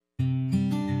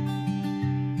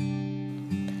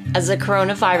As the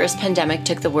coronavirus pandemic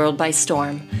took the world by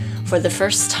storm, for the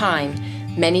first time,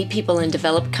 many people in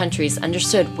developed countries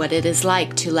understood what it is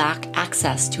like to lack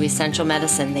access to essential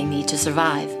medicine they need to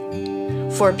survive.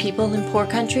 For people in poor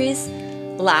countries,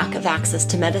 lack of access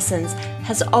to medicines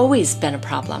has always been a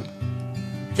problem.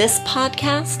 This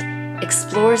podcast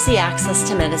explores the access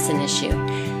to medicine issue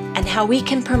and how we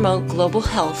can promote global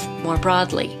health more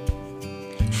broadly.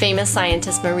 Famous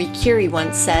scientist Marie Curie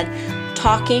once said,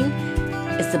 "Talking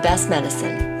is the best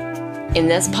medicine." In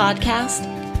this podcast,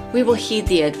 we will heed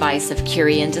the advice of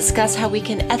Curie and discuss how we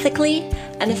can ethically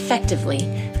and effectively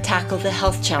tackle the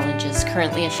health challenges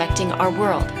currently affecting our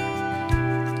world.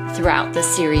 Throughout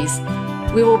this series,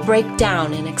 we will break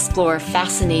down and explore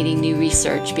fascinating new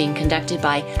research being conducted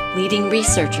by leading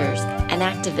researchers and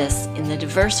activists in the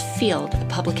diverse field of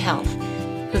public health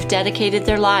who've dedicated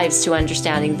their lives to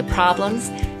understanding the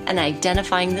problems and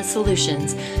identifying the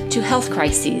solutions to health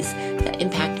crises that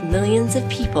impact millions of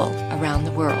people around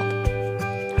the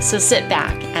world. So sit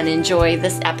back and enjoy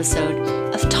this episode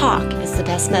of Talk is the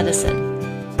Best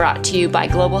Medicine, brought to you by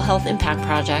Global Health Impact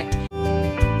Project.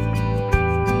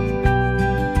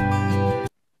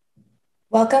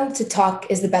 Welcome to Talk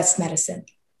is the Best Medicine.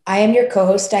 I am your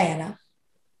co-host, Diana.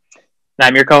 And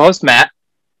I'm your co-host, Matt.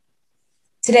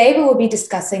 Today, we will be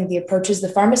discussing the approaches the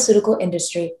pharmaceutical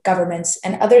industry, governments,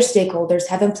 and other stakeholders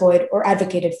have employed or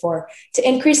advocated for to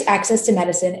increase access to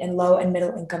medicine in low and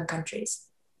middle income countries.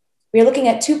 We are looking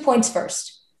at 2 points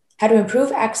first: how to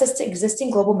improve access to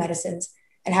existing global medicines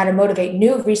and how to motivate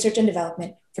new research and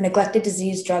development for neglected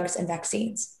disease drugs and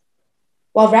vaccines.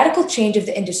 While radical change of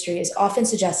the industry is often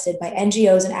suggested by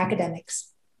NGOs and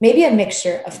academics, maybe a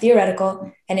mixture of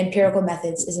theoretical and empirical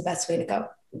methods is the best way to go.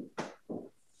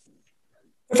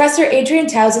 Professor Adrian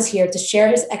Towles is here to share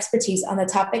his expertise on the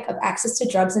topic of access to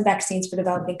drugs and vaccines for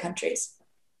developing countries.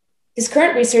 His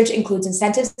current research includes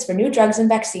incentives for new drugs and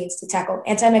vaccines to tackle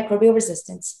antimicrobial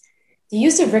resistance, the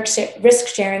use of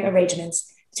risk-sharing arrangements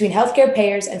between healthcare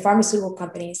payers and pharmaceutical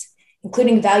companies,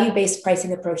 including value-based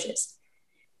pricing approaches.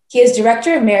 He is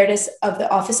Director Emeritus of the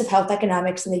Office of Health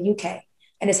Economics in the UK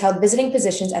and has held visiting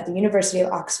positions at the University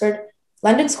of Oxford,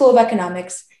 London School of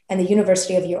Economics, and the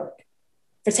University of York.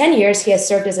 For 10 years, he has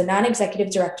served as a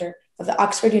non-executive director of the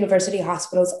Oxford University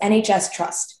Hospitals NHS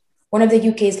Trust, one of the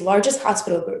UK's largest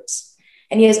hospital groups,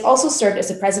 and he has also served as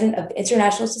the president of the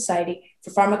International Society for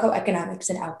Pharmacoeconomics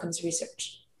and Outcomes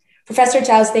Research. Professor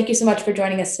Towles, thank you so much for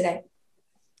joining us today.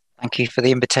 Thank you for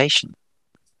the invitation.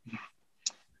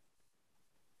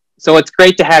 So it's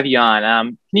great to have you on.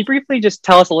 Can you briefly just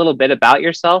tell us a little bit about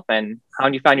yourself and how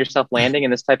you found yourself landing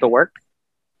in this type of work?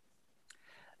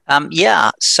 I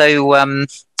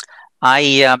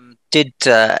did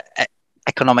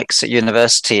economics at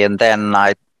university, and then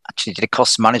I actually did a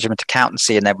cost management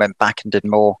accountancy, and then went back and did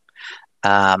more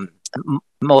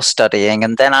studying.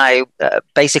 And then I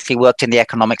basically worked in the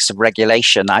economics of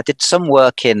regulation. I did some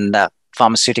work in the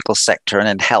pharmaceutical sector and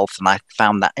in health, and I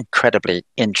found that incredibly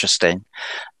interesting.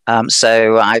 In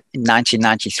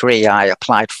 1993, I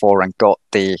applied for and got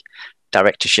the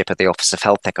directorship of the Office of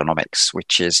Health Economics,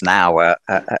 which is now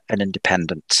an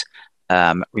independent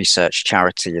research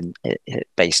charity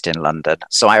based in London.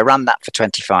 So I ran that for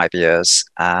 25 years.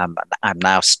 I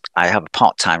have a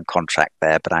part-time contract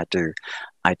there, but I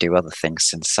do other things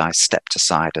since I stepped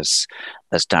aside as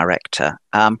director.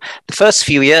 The first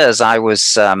few years I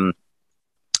was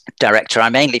director, I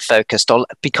mainly focused on,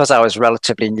 because I was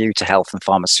relatively new to health and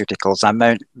pharmaceuticals, I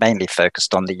mainly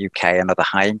focused on the UK and other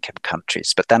high-income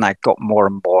countries. But then I got more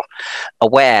and more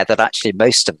aware that actually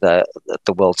most of the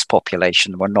world's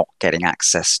population were not getting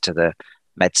access to the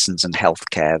medicines and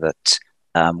healthcare that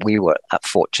we were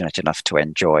fortunate enough to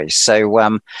enjoy.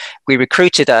 So we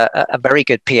recruited a very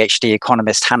good PhD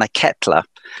economist, Hannah Kettler,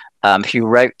 who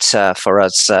wrote for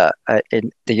us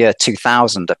in the year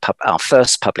 2000 our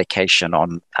first publication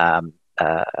on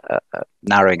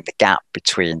narrowing the gap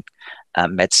between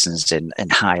medicines in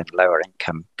high and lower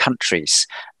income countries.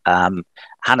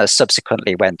 Hannah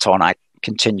subsequently went on. I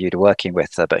continued working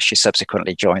with her, but she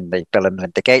subsequently joined the Bill and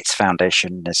Melinda Gates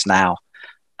Foundation and is now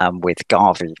with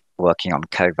Gavi working on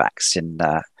COVAX in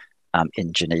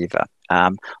Geneva.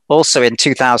 Also in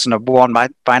 2001,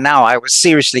 by now I was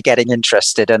seriously getting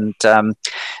interested, and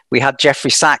we had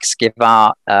Jeffrey Sachs give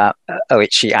our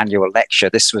OHE annual lecture.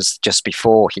 This was just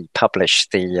before he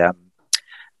published the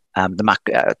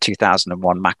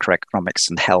 2001 Macroeconomics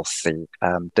and Health, the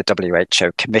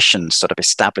WHO Commission sort of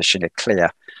establishing a clear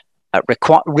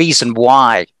reason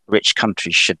why rich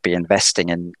countries should be investing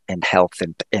in health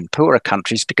in poorer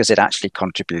countries, because it actually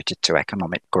contributed to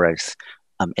economic growth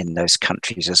in those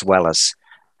countries, as well as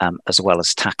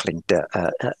tackling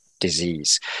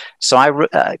disease. So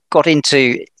I got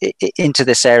into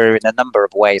this area in a number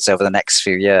of ways over the next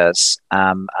few years,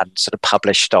 and sort of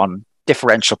published on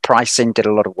differential pricing. Did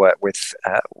a lot of work with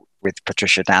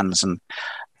Patricia Dans, and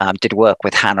did work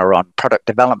with Hannah on product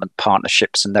development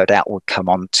partnerships, and no doubt we'll come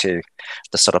on to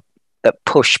the sort of the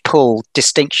push-pull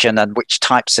distinction and which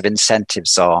types of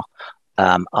incentives are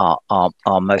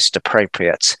most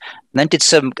appropriate. And then did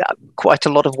quite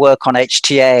a lot of work on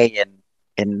HTA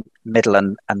in middle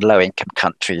and low income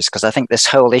countries, because I think this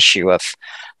whole issue of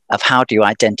how do you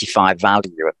identify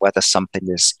value and whether something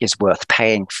is worth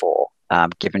paying for,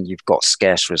 given you've got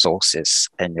scarce resources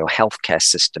in your healthcare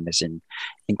system, is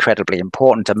incredibly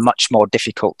important and much more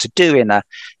difficult to do in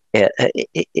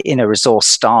a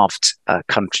resource-starved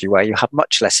country where you have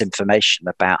much less information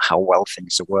about how well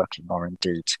things are working, or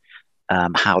indeed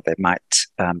how they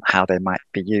might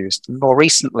be used. And more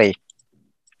recently,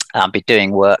 be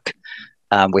doing work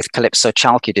with Calypso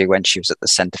Chalkidou when she was at the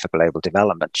Centre for Global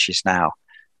Development. She's now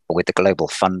with the Global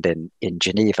Fund in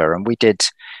Geneva, and we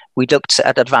looked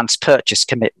at advanced purchase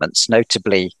commitments,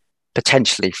 notably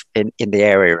potentially in the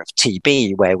area of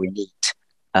TB, where we need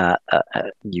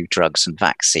new drugs and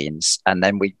vaccines. And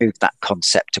then we moved that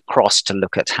concept across to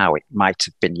look at how it might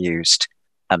have been used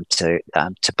to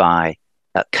buy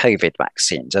COVID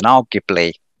vaccines. And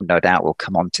arguably, no doubt we'll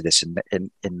come on to this in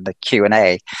the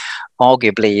Q&A,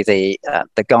 arguably the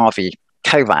Gavi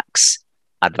COVAX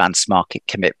advanced market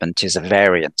commitment is a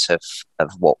variant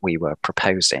of what we were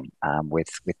proposing, with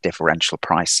differential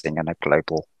pricing and a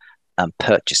global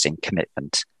purchasing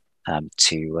commitment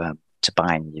to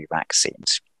buying new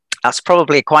vaccines. That's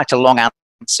probably quite a long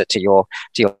answer to your,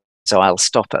 so I'll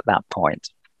stop at that point.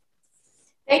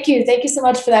 Thank you. Thank you so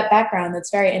much for that background.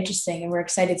 That's very interesting, and we're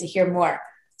excited to hear more.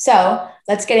 So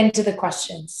let's get into the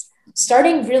questions.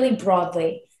 Starting really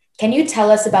broadly, can you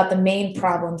tell us about the main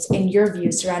problems in your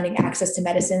view surrounding access to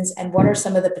medicines, and what are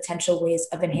some of the potential ways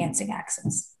of enhancing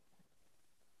access?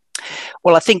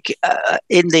 Well, I think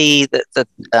in the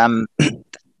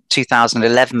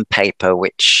 2011 paper,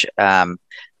 which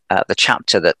the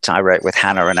chapter that I wrote with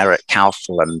Hannah and Eric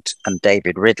Kaufel and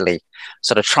David Ridley,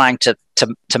 sort of trying to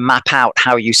map out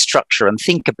how you structure and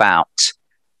think about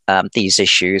these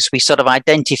issues, we sort of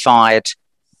identified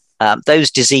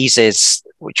those diseases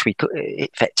which we could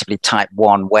effectively type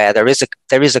 1, where there is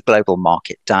a global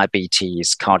market: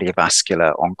 diabetes,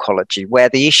 cardiovascular, oncology, where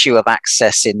the issue of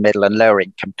access in middle and lower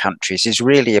income countries is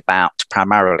really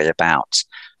primarily about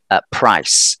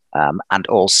price, and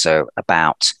also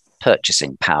about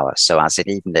purchasing power. So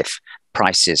even if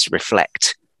prices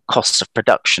reflect costs of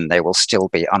production, they will still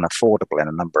be unaffordable in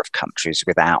a number of countries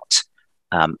without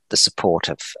the support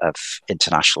of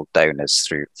international donors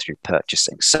through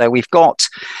purchasing. So we've got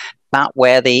that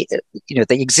where the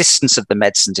existence of the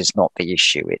medicines is not the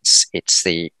issue. It's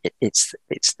the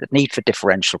need for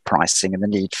differential pricing and the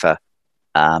need for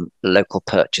local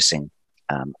purchasing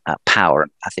power,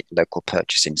 and I think local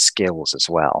purchasing skills as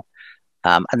well.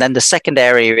 And then the second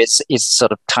area is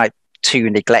sort of type 2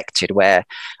 neglected, where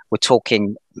we're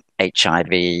talking HIV,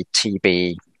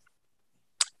 TB,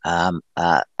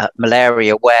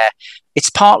 malaria, where it's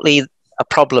partly a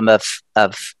problem of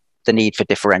the need for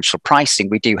differential pricing.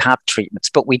 We do have treatments,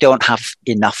 but we don't have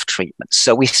enough treatments.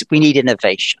 So we need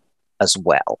innovation as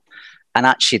well. And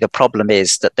actually the problem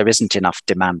is that there isn't enough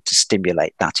demand to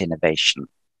stimulate that innovation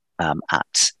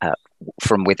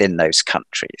from within those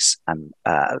countries. And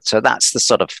so that's the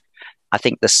sort of, I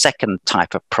think, the second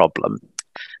type of problem.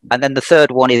 And then the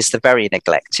third one is the very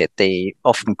neglected, the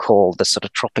often called the sort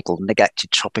of neglected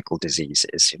tropical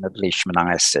diseases,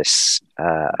 leishmaniasis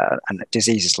and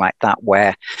diseases like that,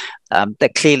 where there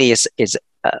clearly is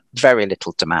very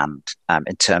little demand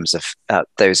in terms of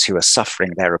those who are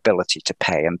suffering their ability to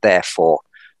pay. And therefore,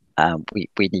 we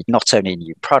need not only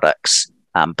new products,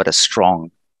 but a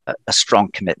strong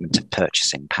commitment of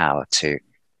purchasing power to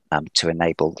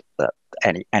enable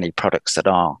any products that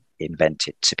are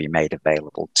invented to be made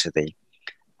available to the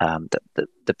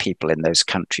people in those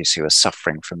countries who are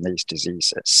suffering from these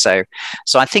diseases. So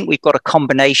I think we've got a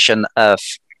combination of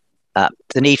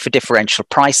the need for differential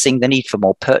pricing, the need for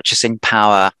more purchasing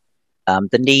power,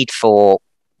 the need for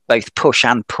both push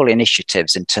and pull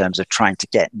initiatives in terms of trying to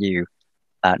get new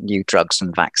drugs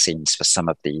and vaccines for some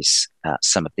of these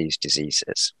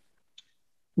diseases.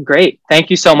 Great,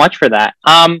 thank you so much for that.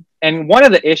 And one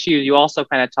of the issues you also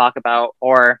kind of talk about,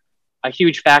 or a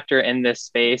huge factor in this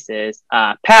space, is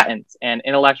patents and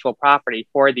intellectual property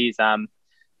for these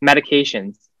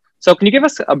medications. So can you give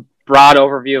us a broad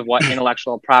overview of what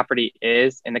intellectual property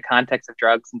is in the context of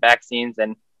drugs and vaccines,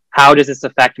 and how does this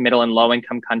affect middle and low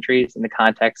income countries in the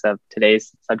context of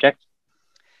today's subject?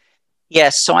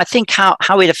 Yes, so I think how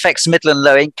it affects middle and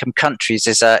low income countries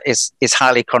is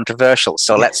highly controversial.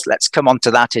 So let's come on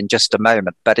to that in just a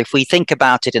moment. But if we think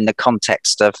about it in the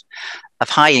context of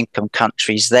high income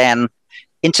countries, then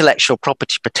intellectual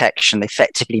property protection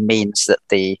effectively means that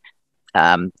the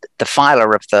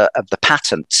filer of the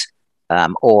patent,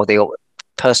 or the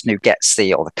person who gets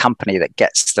or the company that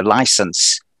gets the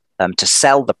license to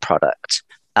sell the product,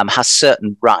 has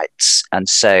certain rights, and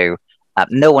so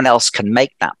no one else can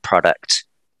make that product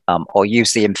or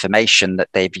use the information that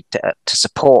they've to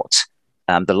support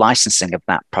the licensing of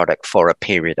that product for a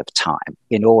period of time.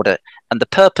 And the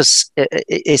purpose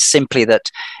is simply that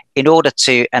in order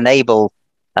to enable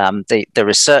the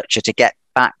researcher to get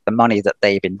back the money that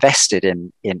they've invested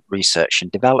in research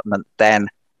and development, then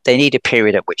they need a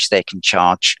period at which they can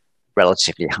charge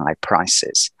relatively high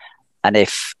prices. And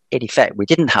if, in effect, we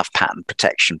didn't have patent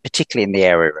protection, particularly in the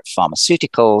area of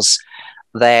pharmaceuticals,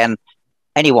 then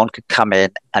anyone could come in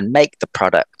and make the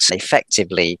product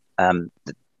effectively,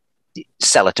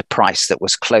 sell at a price that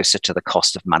was closer to the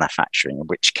cost of manufacturing, in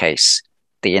which case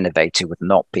the innovator would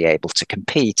not be able to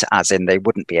compete, as in they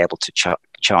wouldn't be able to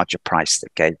charge a price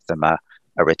that gave them a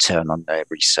return on their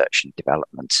research and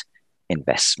development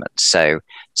investment. So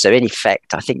in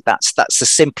effect, I think that's the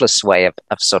simplest way of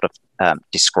sort of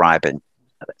describing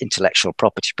intellectual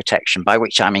property protection, by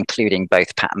which I'm including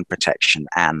both patent protection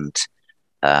and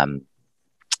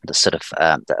the sort of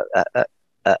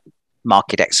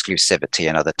market exclusivity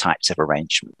and other types of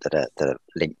arrangement that are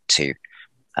linked to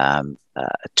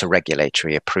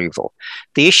regulatory approval.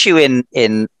 The issue in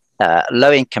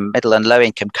middle and low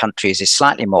income countries is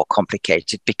slightly more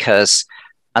complicated because,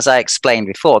 as I explained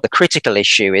before, the critical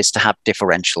issue is to have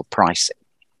differential pricing.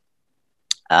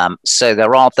 So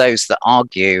there are those that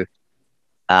argue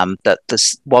that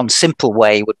this one simple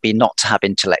way would be not to have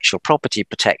intellectual property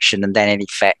protection, and then in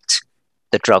effect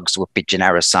the drugs would be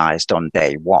genericized on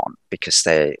day one because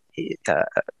they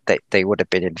would have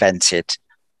been invented,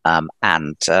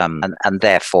 and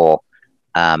therefore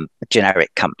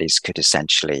generic companies could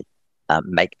essentially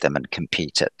make them and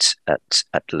compete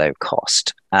at low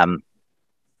cost.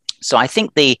 So I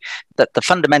think that the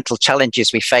fundamental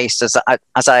challenges we face, as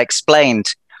I explained,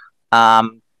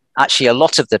 actually a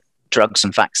lot of the drugs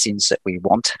and vaccines that we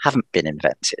want haven't been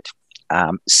invented.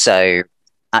 So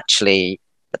actually,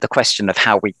 the question of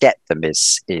how we get them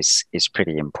is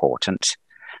pretty important.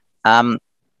 The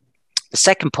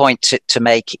second point to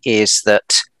make is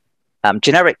that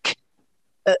generic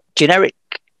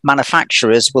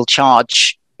manufacturers will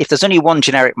charge, if there's only one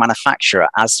generic manufacturer,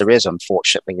 as there is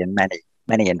unfortunately in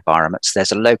many environments,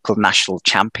 there's a local national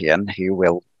champion who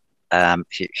will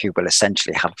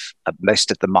essentially have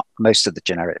most of the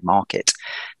generic market.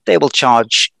 They will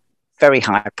charge very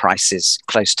high prices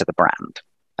close to the brand,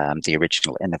 the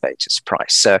original innovator's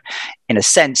price. So in a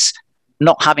sense,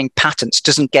 not having patents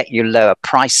doesn't get you lower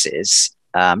prices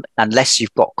unless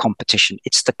you've got competition.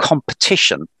 It's the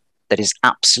competition that is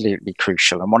absolutely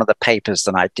crucial. And one of the papers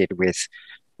that I did with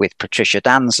Patricia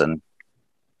Danzen,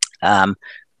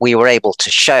 we were able to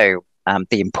show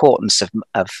the importance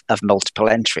of multiple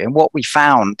entry. And what we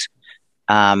found,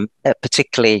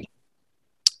 particularly,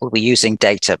 we were using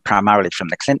data primarily from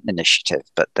the Clinton Initiative,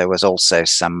 but there was also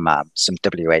some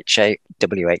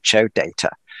WHO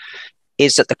data,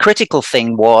 is that the critical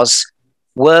thing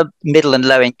were middle and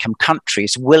low income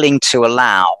countries willing to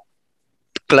allow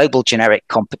global generic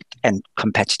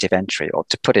competitive entry, or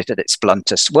to put it at its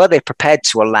bluntest, were they prepared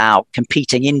to allow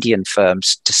competing Indian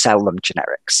firms to sell them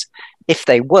generics? If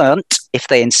they weren't, if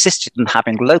they insisted on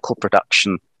having local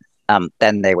production,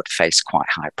 then they would face quite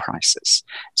high prices.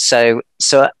 So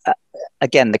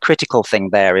again, the critical thing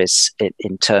there is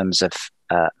in terms of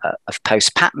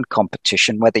post-patent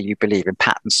competition, whether you believe in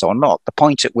patents or not, the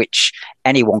point at which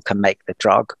anyone can make the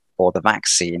drug or the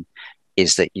vaccine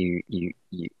is that you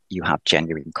have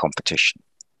genuine competition.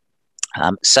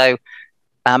 So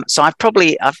I've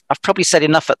probably said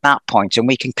enough at that point, and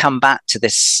we can come back to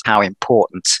this, how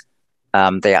important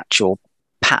the actual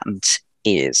patent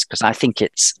is, because I think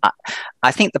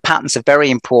the patents are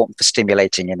very important for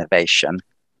stimulating innovation,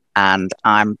 and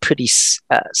I'm pretty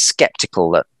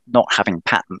skeptical that not having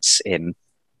patents in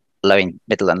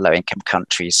middle and low income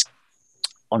countries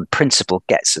on principle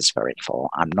gets us very far.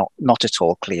 I'm not at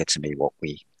all clear to me what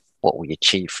we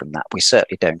achieve from that. We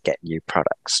certainly don't get new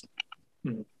products.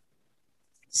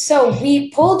 So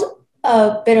we pulled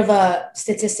a bit of a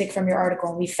statistic from your article,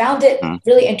 and we found it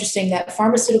really interesting that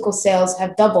pharmaceutical sales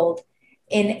have doubled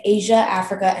in Asia,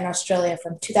 Africa, and Australia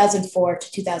from 2004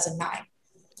 to 2009.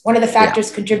 One of the factors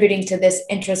contributing to this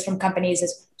interest from companies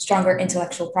is stronger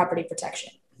intellectual property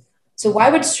protection. So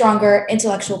why would stronger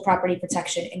intellectual property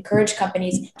protection encourage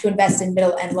companies to invest in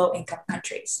middle and low income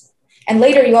countries? And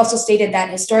later, you also stated that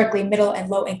historically middle and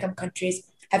low income countries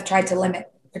have tried to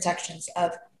limit protections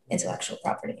of intellectual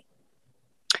property.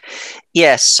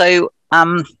 Yes. So,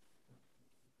 I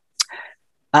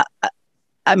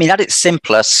mean, at its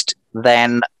simplest,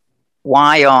 then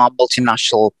why are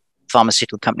multinational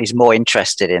pharmaceutical companies more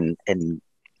interested in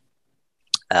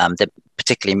the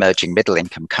particularly emerging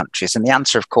middle-income countries? And the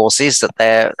answer, of course, is that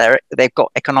they've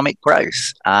got economic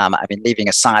growth. I mean, leaving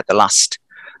aside the last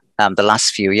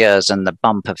few years and the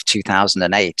bump of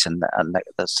 2008 and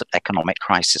the sort of economic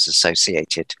crisis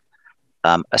associated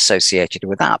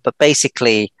with that, but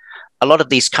basically, a lot of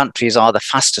these countries are the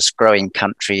fastest-growing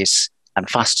countries and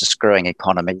fastest-growing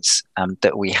economies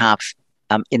that we have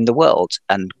in the world,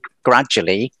 and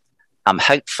gradually,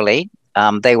 hopefully,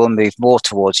 they will move more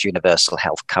towards universal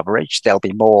health coverage. There'll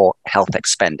be more health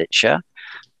expenditure,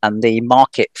 and the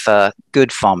market for good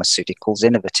pharmaceuticals,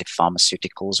 innovative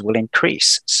pharmaceuticals, will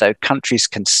increase. So countries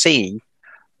can see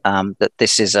that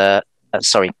this is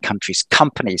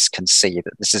companies can see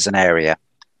that this is an area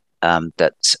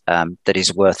that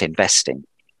is worth investing.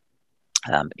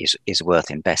 Is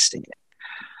worth investing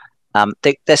in.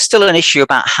 There's still an issue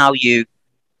about how you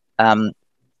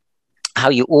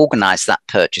organize that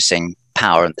purchasing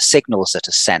power and the signals that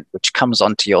are sent, which comes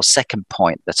on to your second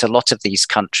point, that a lot of these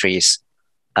countries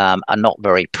are not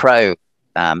very pro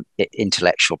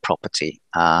intellectual property,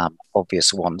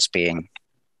 obvious ones being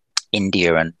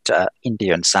India and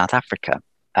South Africa.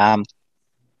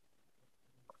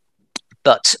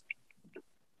 But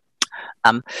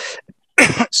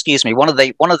excuse me, one of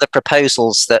the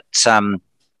proposals that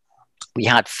we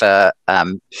had for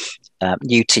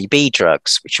new TB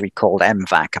drugs, which we called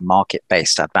MVAC, a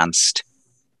market-based advanced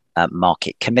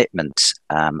market commitment,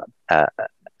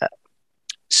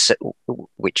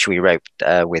 which we wrote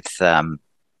with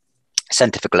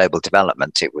Centre for Global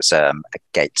Development. It was a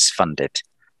Gates-funded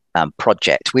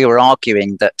project. We were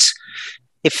arguing that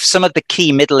if some of the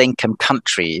key middle-income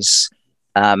countries,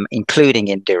 including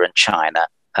India and China,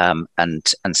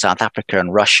 and South Africa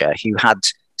and Russia, who had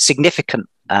significant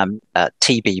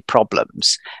TB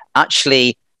problems,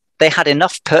 actually they had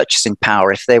enough purchasing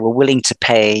power if they were willing to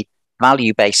pay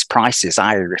value-based prices,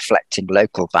 i.e. reflecting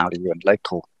local value and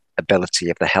local ability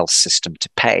of the health system to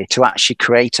pay, to actually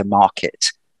create a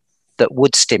market that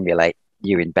would stimulate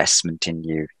new investment in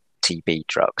new TB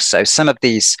drugs. So some of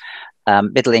these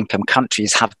middle-income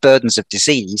countries have burdens of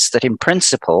disease that in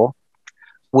principle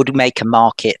would make a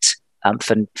market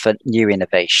for new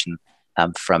innovation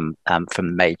from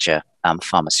major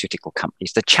pharmaceutical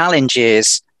companies. The challenge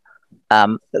is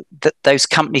that those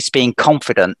companies being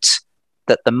confident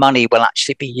that the money will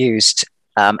actually be used,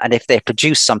 and if they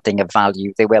produce something of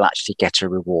value, they will actually get a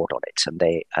reward on it.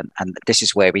 And this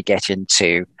is where we get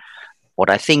into what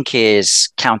I think is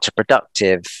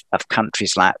counterproductive of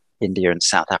countries like India and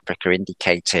South Africa,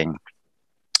 indicating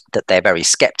that they're very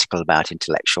skeptical about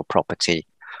intellectual property.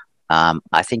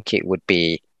 I think it would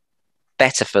be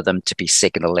better for them to be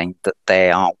signaling that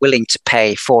they are willing to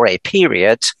pay for a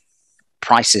period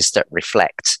prices that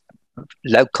reflect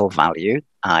local value,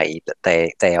 i.e. that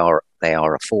they are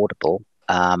affordable,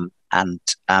 and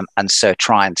so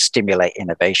try and stimulate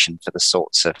innovation for the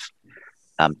sorts of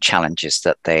challenges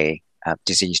that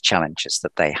disease challenges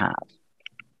that they have.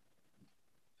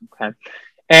 Okay.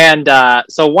 And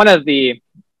so one of the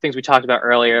things we talked about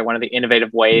earlier, one of the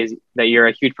innovative ways that you're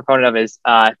a huge proponent of is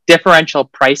differential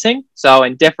pricing. So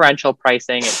in differential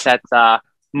pricing, it sets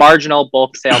marginal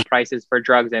bulk sale prices for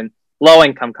drugs in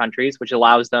low-income countries, which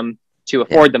allows them to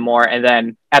afford them more. And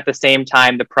then at the same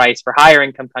time, the price for higher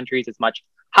income countries is much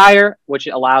higher, which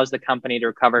allows the company to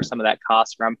recover some of that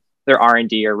cost from their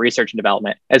R&D or research and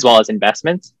development, as well as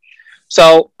investments.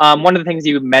 So one of the things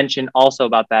you mentioned also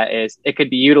about that is it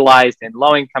could be utilized in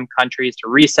low-income countries to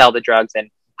resell the drugs in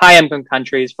high-income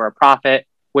countries for a profit,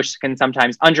 which can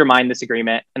sometimes undermine this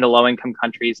agreement, and the low-income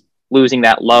countries losing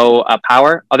that low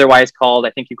power, otherwise called, I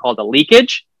think you called a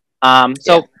leakage.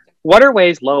 So what are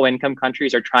ways low-income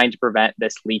countries are trying to prevent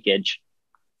this leakage?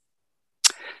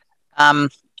 Well,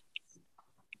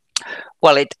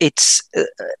 it's.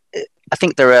 I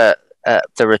think there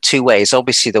are two ways.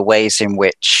 Obviously, the ways in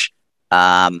which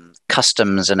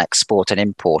customs and export and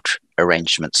import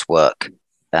arrangements work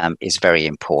is very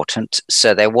important.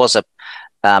 So there was a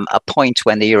point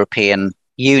when the European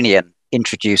Union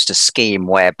introduced a scheme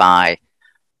whereby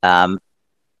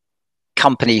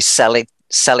companies selling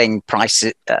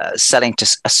to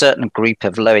a certain group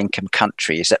of low-income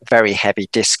countries at very heavy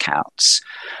discounts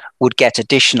would get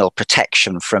additional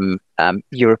protection from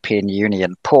European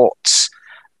Union ports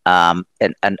and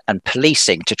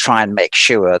policing to try and make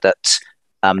sure that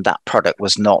that product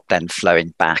was not then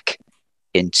flowing back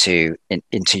into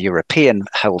European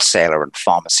wholesaler and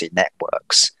pharmacy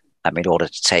networks in order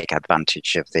to take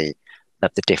advantage of the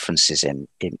differences in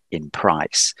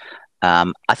price.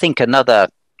 I think another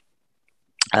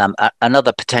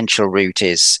potential route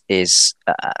is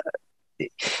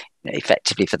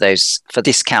effectively for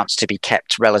discounts to be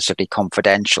kept relatively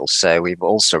confidential. So we've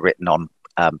also written on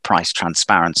price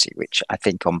transparency, which I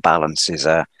think on balance is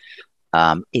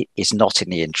not in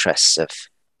the interests of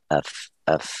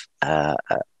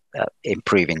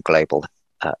improving global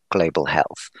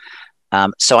health.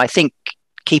 So I think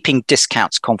keeping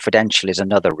discounts confidential is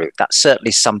another route. That's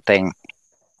certainly something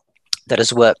that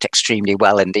has worked extremely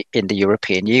well in the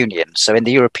European Union. So in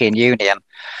the European Union,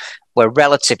 we're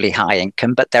relatively high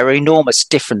income, but there are enormous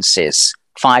differences,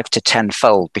 5 to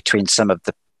 10-fold, between some of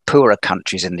the poorer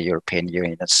countries in the European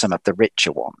Union and some of the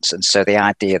richer ones. And so the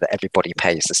idea that everybody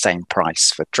pays the same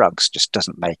price for drugs just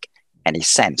doesn't make any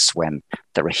sense when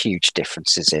there are huge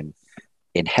differences in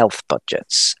health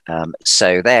budgets.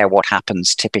 So there, what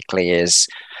happens typically is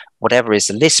whatever is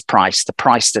the list price, the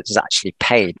price that is actually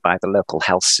paid by the local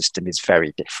health system is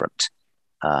very different.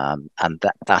 And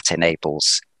that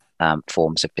enables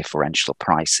forms of differential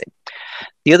pricing.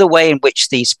 The other way in which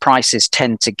these prices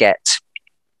tend to get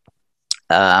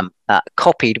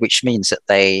copied, which means that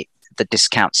the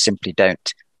discounts simply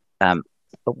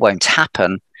won't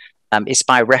happen, is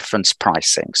by reference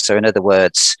pricing. So in other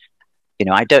words,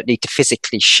 I don't need to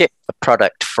physically ship the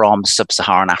product from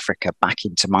sub-Saharan Africa back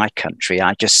into my country.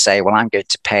 I just say, well, I'm going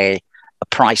to pay a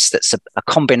price that's a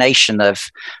combination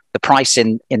of the price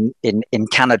in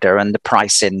Canada and the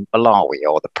price in Malawi,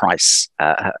 or the price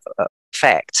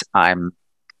effect. I'm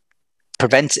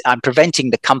preventing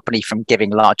the company from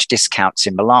giving large discounts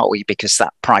in Malawi, because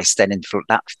that price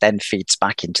then feeds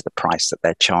back into the price that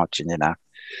they're charging in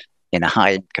a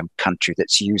high income country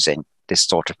that's using this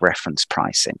sort of reference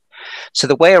pricing. So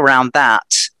the way around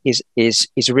that is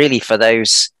really for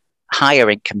those higher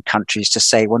income countries to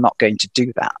say, we're not going to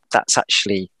do that. That's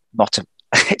actually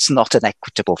it's not an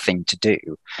equitable thing to do.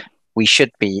 We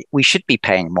should be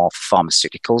paying more for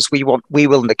pharmaceuticals. We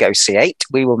will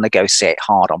negotiate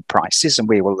hard on prices, and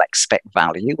we will expect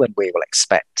value, and we will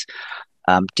expect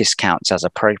discounts as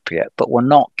appropriate. But we're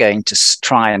not going to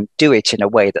try and do it in a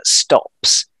way that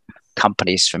stops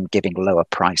companies from giving lower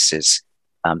prices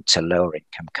to lower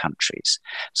income countries.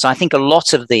 So I think a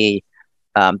lot of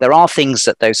there are things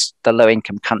that the low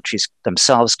income countries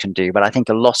themselves can do, but I think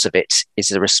a lot of it is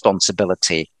the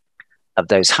responsibility of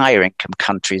those higher income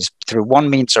countries, through one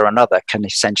means or another, can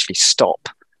essentially stop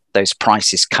those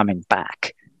prices coming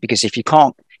back. Because if you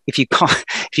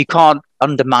can't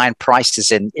undermine prices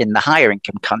in the higher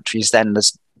income countries, then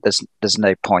there's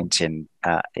no point in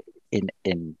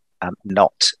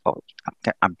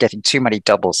I'm getting too many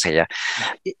doubles here.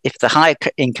 If the high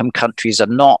income countries are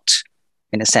not,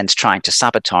 in a sense, trying to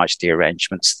sabotage the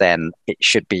arrangements, then it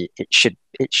should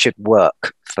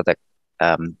work for the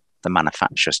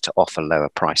manufacturers to offer lower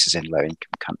prices in low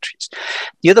income countries.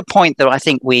 The other point that I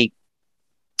think we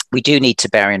do need to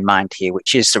bear in mind here,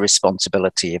 which is the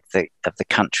responsibility of the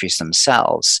countries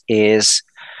themselves, is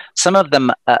some of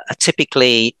them are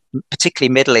typically,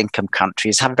 particularly middle income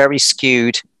countries, have very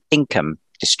skewed income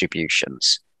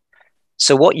distributions.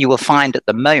 So what you will find at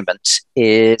the moment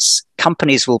is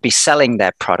companies will be selling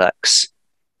their products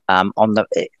on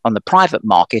the private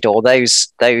market, or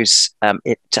those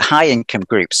to high income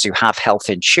groups who have health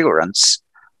insurance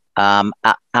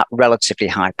at relatively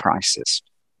high prices.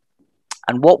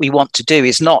 And what we want to do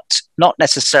is not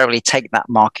necessarily take that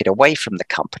market away from the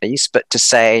companies, but to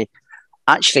say,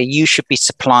 actually, you should be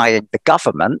supplying the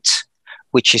government,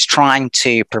 which is trying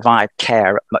to provide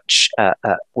care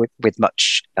with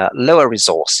much lower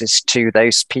resources to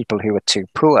those people who are too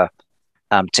poor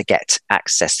to get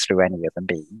access through any other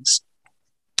means,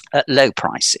 at low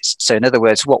prices. So in other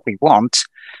words, what we want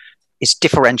is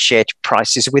differentiated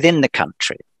prices within the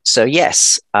country. So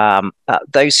yes,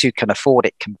 those who can afford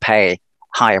it can pay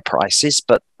higher prices,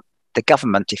 but the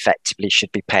government effectively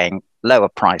should be paying lower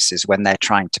prices when they're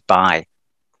trying to buy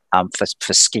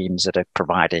for schemes that are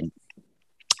providing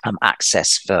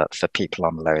access for people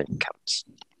on low incomes.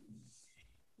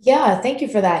 Yeah, thank you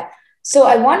for that. So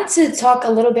I wanted to talk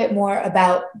a little bit more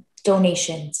about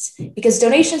donations, because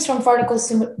donations from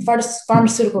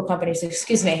pharmaceutical companies,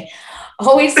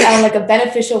 always sound like a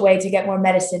beneficial way to get more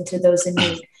medicine to those in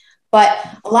need. But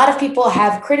a lot of people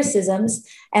have criticisms,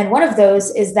 and one of those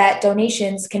is that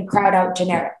donations can crowd out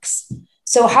generics.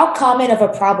 So how common of a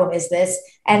problem is this?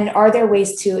 And are there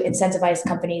ways to incentivize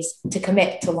companies to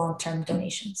commit to long-term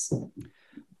donations?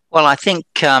 Well, I think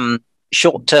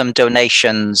short-term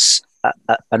donations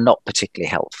are not particularly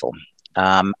helpful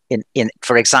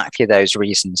for exactly those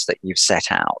reasons that you've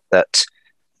set out. That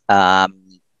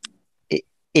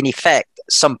in effect,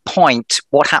 at some point,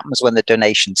 what happens when the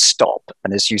donations stop?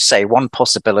 And as you say, one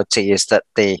possibility is that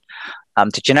the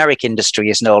generic industry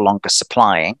is no longer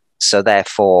supplying, so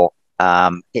therefore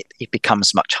it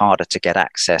becomes much harder to get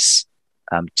access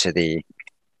to the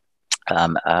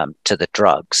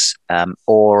drugs,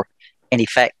 or in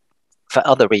effect, for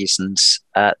other reasons,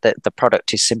 the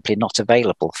product is simply not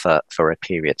available for a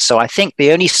period. So I think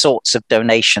the only sorts of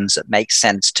donations that make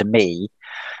sense to me,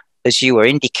 as you were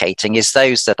indicating, is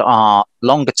those that are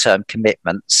longer term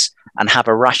commitments and have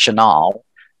a rationale,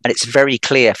 and it's very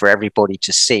clear for everybody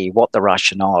to see what the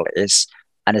rationale is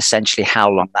and essentially how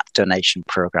long that donation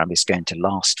program is going to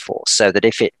last for, so that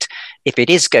if it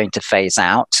is going to phase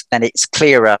out, then it's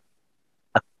clearer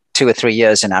 2 or 3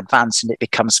 years in advance, and it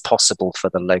becomes possible for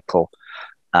the local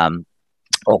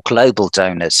or global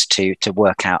donors to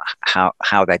work out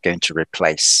how they're going to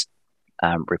replace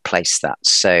that.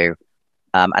 So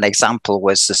an example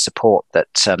was the support that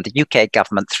the UK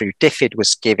government through DFID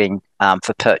was giving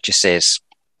for purchases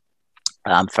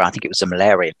for, I think it was a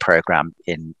malaria program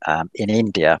in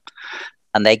India.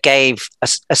 And they gave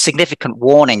a significant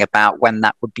warning about when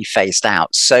that would be phased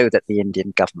out, so that the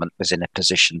Indian government was in a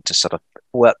position to sort of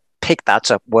pick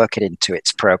that up, work it into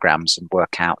its programs, and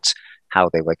work out how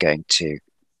they were going to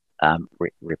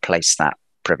replace that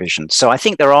provision. So I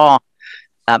think there are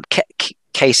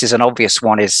cases. An obvious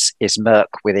one is Merck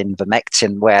with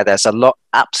Ivermectin, where there's a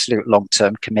absolute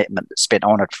long-term commitment that's been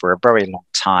honoured for a very long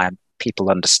time. People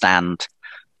understand.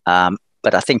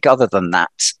 But I think other than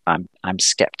that, I'm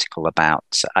skeptical about.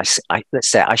 Let's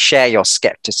say I share your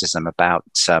skepticism about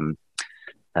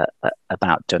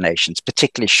donations,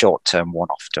 particularly short-term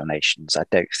one-off donations. I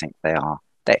don't think they are.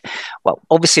 Well,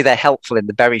 obviously they're helpful in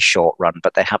the very short run,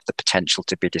 but they have the potential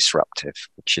to be disruptive,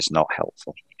 which is not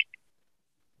helpful.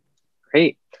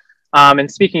 Great.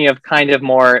 And speaking of kind of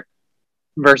more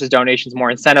versus donations,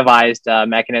 more incentivized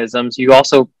mechanisms, you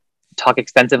also talk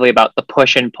extensively about the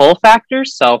push and pull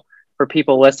factors. So for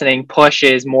people listening, push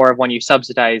is more of when you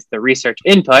subsidize the research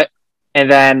input, and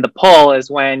then the pull is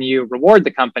when you reward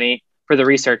the company for the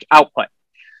research output.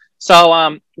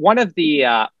 So one of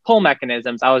the pull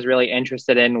mechanisms I was really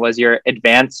interested in was your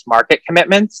advanced market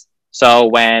commitments. So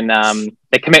when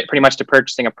they commit pretty much to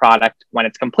purchasing a product when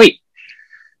it's complete.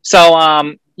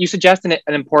 So you suggest an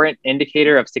important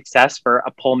indicator of success for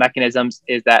a pull mechanisms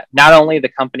is that not only the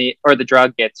company or the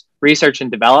drug gets researched and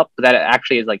developed, but that it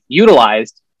actually is like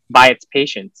utilized by its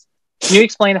patients. Can you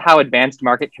explain how advanced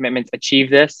market commitments achieve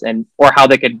this, and or how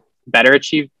they could better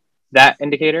achieve that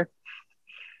indicator?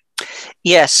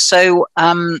 Yes. So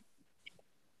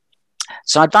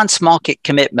advanced market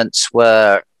commitments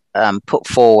were put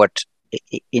forward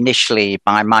initially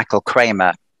by Michael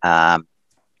Kramer, now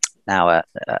a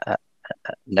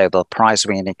Nobel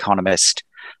Prize-winning economist,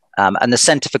 and the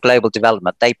Center for Global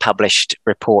Development. They published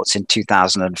reports in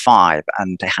 2005,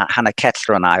 and Hannah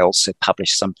Kettler and I also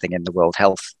published something in the World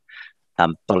Health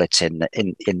Bulletin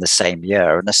in the same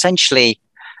year. And essentially,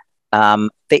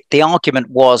 the argument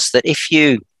was that if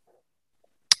you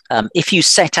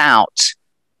set out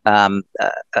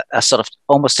a sort of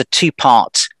almost a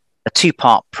two-part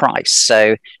price,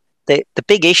 so the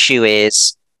big issue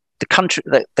is the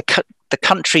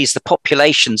countries, the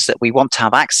populations that we want to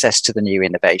have access to the new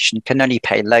innovation can only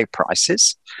pay low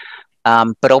prices.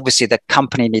 But obviously the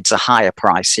company needs a higher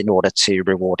price in order to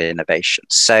reward innovation.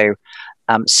 So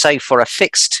for a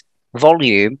fixed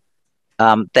volume,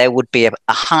 there would be a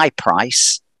high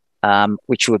price,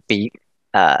 which would be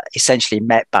essentially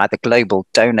met by the global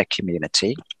donor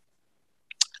community.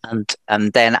 And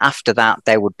then after that,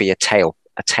 there would be a tail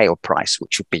price,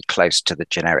 which would be close to the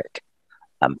generic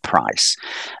price.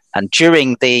 And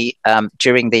during the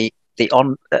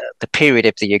period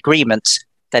of the agreement,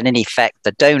 then in effect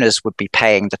the donors would be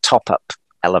paying the top-up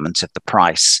element of the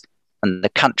price, and the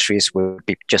countries would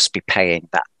just be paying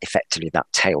that effectively that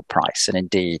tail price. And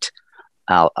indeed,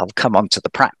 I'll come on to the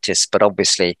practice, but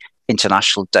obviously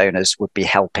international donors would be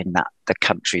helping the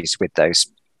countries with those.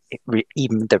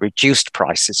 Even the reduced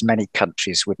prices, many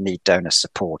countries would need donor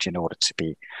support in order to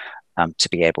be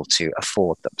able to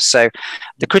afford them. So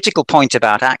the critical point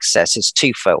about access is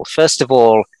twofold. First of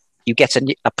all, you get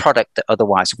a product that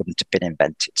otherwise wouldn't have been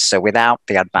invented. So without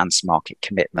the advanced market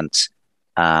commitment,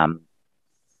 there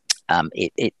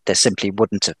simply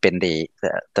wouldn't have been the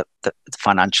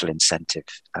financial incentive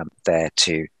there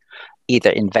to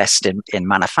either invest in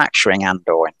manufacturing and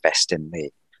or invest in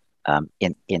the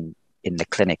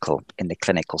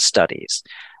clinical studies.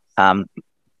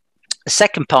 The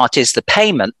second part is the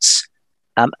payments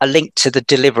are linked to the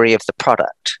delivery of the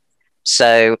product.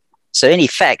 So in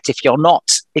effect, if you're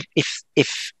not,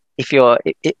 if you're,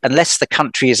 unless the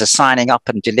countries are signing up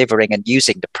and delivering and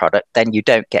using the product, then you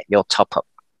don't get your top-up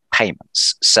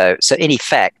payments. So in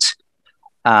effect,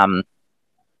 the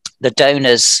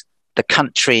donors, the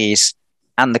countries,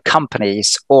 and the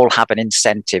companies all have an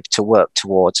incentive to work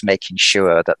towards making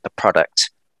sure that the product,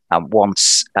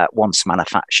 once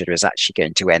manufactured, is actually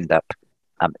going to end up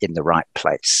in the right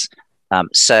place.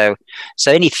 So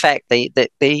in effect,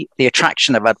 the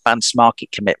attraction of advanced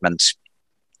market commitments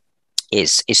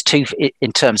is two,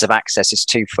 in terms of access, is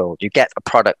twofold. You get a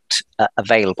product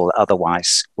available that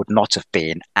otherwise would not have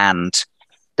been, and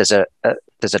there's a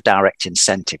direct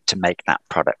incentive to make that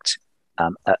product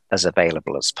as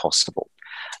available as possible.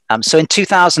 So in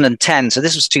 2010, so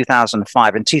this was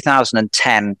 2005. In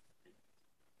 2010,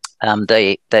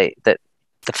 the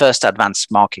first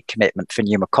advanced market commitment for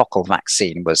pneumococcal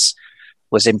vaccine was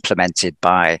implemented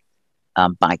by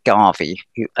Gavi,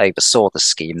 who oversaw the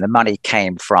scheme. The money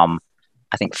came from,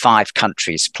 I think, 5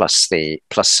 countries plus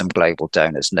some global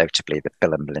donors, notably the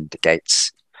Bill and Melinda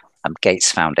Gates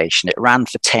Foundation. It ran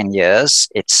for 10 years.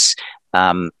 It's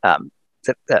the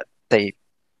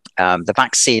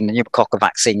vaccine, the pneumococcal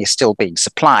vaccine, is still being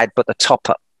supplied, but the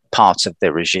top-up part of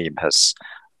the regime has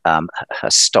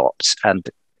stopped. And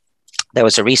there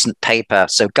was a recent paper.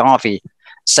 So Gavi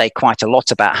say quite a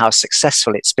lot about how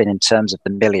successful it's been in terms of the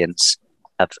millions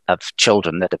of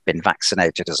children that have been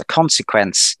vaccinated as a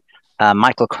consequence.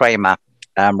 Michael Kramer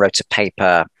wrote a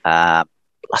paper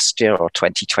last year or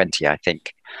 2020, I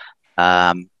think,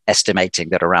 estimating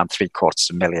that around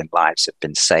 750,000 lives have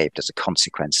been saved as a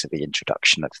consequence of the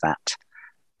introduction of that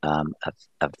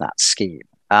scheme.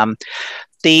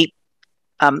 There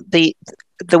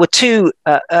were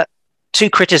two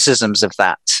criticisms of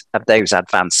those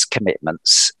advanced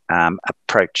commitments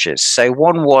approaches. So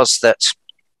one was that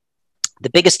the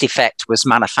biggest effect was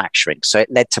manufacturing. So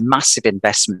it led to massive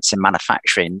investments in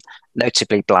manufacturing,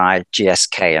 notably by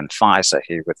GSK and Pfizer,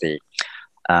 who were the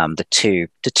two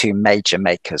major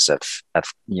makers of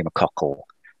pneumococcal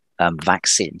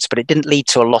vaccines. But it didn't lead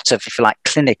to a lot of, if you like,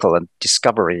 clinical and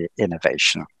discovery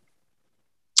innovation.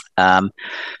 And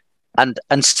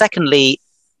secondly,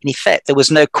 in effect, there was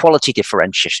no quality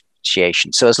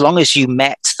differentiation. So as long as you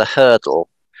met the hurdle,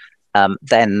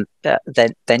 then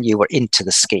you were into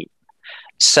the scheme.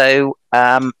 So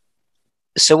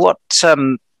what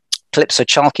Calypso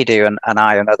Chalkidou and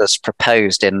I and others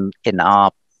proposed in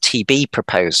our TB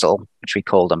proposal, which we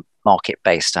called a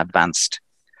market-based advanced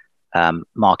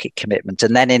market commitment,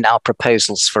 and then in our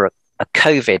proposals for a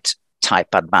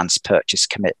COVID-type advanced purchase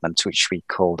commitment, which we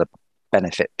called a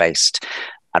benefit-based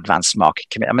advanced market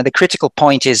commitment. I mean, the critical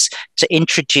point is to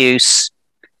introduce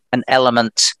an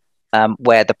element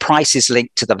where the price is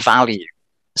linked to the value.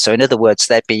 So in other words,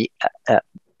 there'd be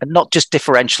not just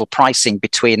differential pricing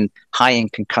between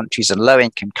high-income countries and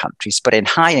low-income countries, but in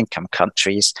high-income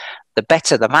countries, the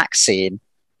better the vaccine,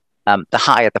 the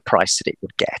higher the price that it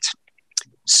would get.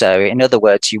 So in other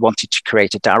words, you wanted to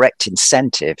create a direct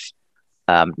incentive,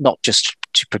 not just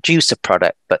to produce a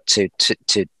product, but to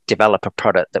develop a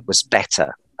product that was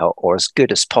better or as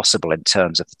good as possible in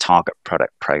terms of the target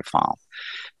product profile.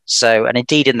 So, and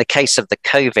indeed, in the case of the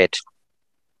COVID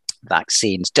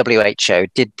vaccines, WHO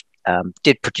did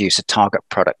produce a target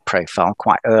product profile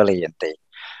quite early in the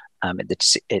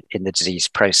disease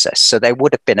process. So there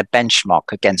would have been a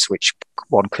benchmark against which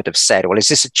one could have said, well, is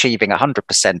this achieving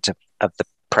 100% of the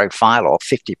profile or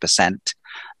 50%,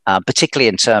 particularly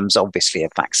in terms, obviously,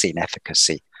 of vaccine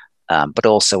efficacy, but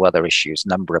also other issues,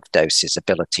 number of doses,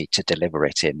 ability to deliver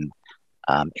it in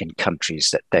countries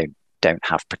that don't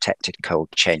have protected cold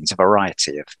chains, a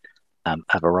variety of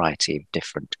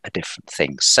different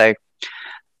things. So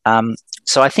I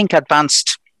think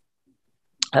advanced.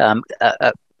 I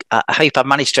hope I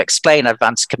managed to explain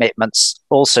advanced commitments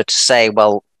also to say,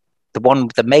 well,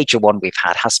 the major one we've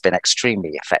had has been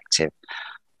extremely effective,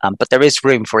 but there is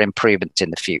room for improvement in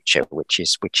the future, which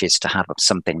is to have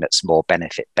something that's more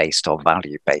benefit-based or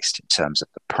value-based in terms of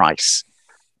the price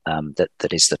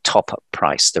that is the top-up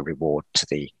price, the reward to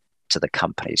the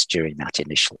companies during that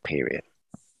initial period.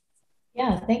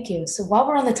 Yeah, thank you. So while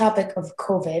we're on the topic of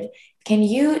COVID, can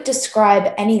you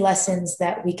describe any lessons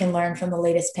that we can learn from the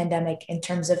latest pandemic in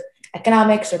terms of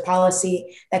economics or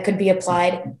policy that could be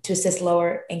applied to assist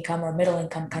lower income or middle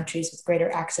income countries with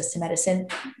greater access to medicine?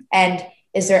 And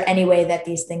is there any way that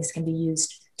these things can be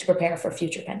used to prepare for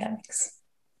future pandemics?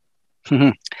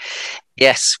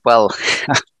 Yes, well,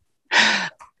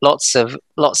 lots of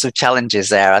challenges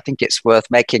there. I think it's worth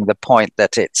making the point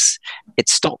that it's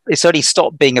only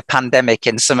stopped being a pandemic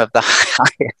in some of the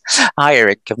higher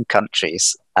income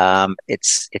countries.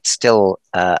 It's still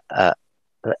a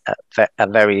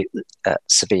very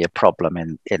severe problem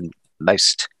in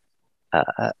most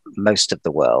of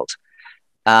the world.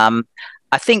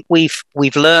 I think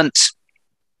we've learned,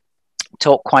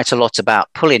 talk quite a lot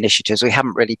about pull initiatives. We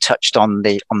haven't really touched on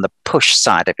the push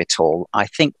side of it all. I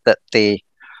think that the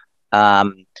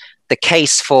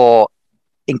case for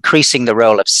increasing the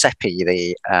role of CEPI,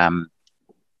 the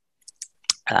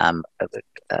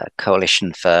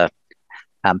Coalition for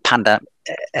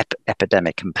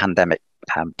Epidemic and Pandemic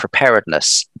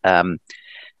Preparedness,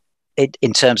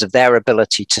 in terms of their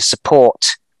ability to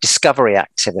support discovery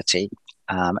activity,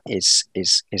 is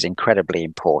incredibly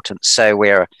important. So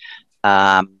we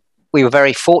were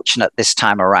very fortunate this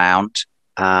time around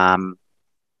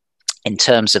in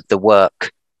terms of the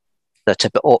work that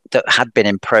had been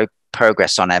in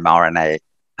progress on mRNA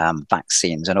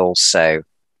vaccines, and also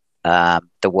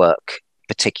the work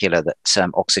particular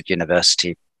that Oxford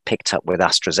University picked up with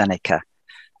AstraZeneca,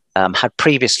 had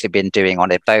previously been doing on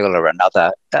Ebola and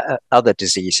other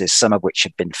diseases, some of which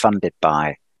had been funded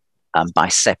by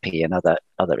CEPI and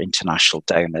other international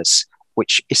donors,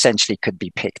 which essentially could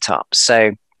be picked up.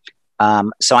 So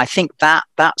I think that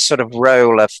sort of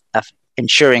role of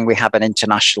ensuring we have an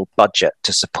international budget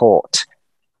to support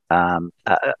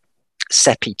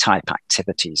CEPI type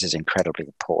activities is incredibly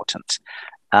important.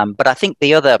 But I think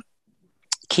the other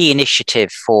key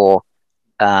initiative for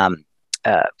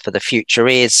the future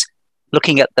is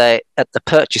looking at the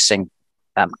purchasing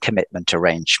commitment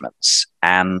arrangements.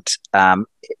 And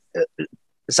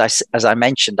as I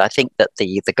mentioned, I think that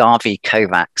the Gavi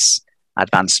COVAX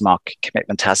advanced market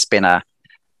commitment has been a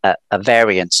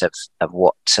variant of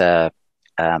what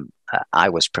I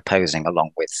was proposing,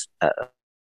 along with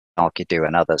Arkidu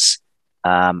and others,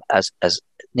 as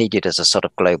needed as a sort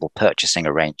of global purchasing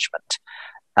arrangement.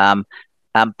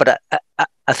 But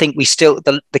I think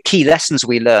the key lessons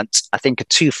we learned, I think, are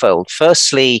twofold.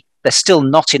 Firstly, there's still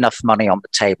not enough money on the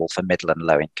table for middle and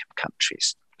low income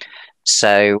countries.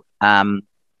 So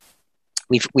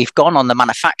we've gone on the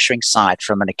manufacturing side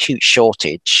from an acute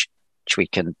shortage, which we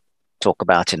can talk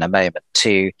about in a moment,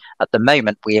 to at the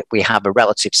moment we have a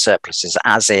relative surpluses,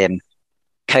 as in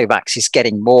COVAX is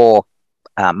getting more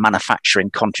manufacturing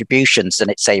contributions than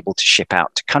it's able to ship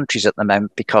out to countries at the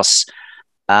moment, because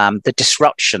the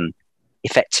disruption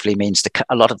effectively means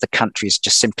a lot of the countries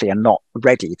just simply are not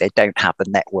ready. They don't have the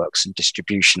networks and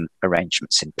distribution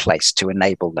arrangements in place to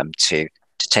enable them to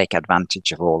take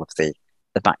advantage of all of the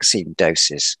vaccine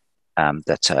doses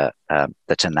that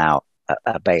are now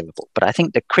available. But I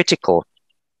think the critical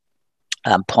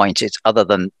point is, other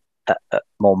than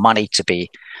more money to be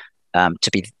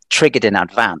triggered in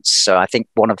advance. So I think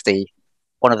one of the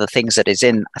things that is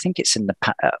in, I think it's in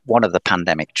one of the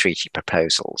pandemic treaty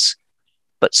proposals,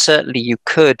 but certainly you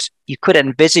could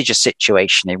envisage a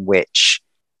situation in which,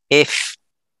 if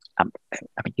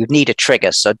you need a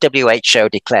trigger. So WHO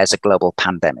declares a global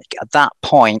pandemic. At that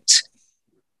point,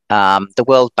 the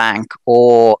World Bank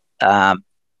or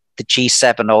the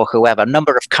G7 or whoever, a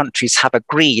number of countries have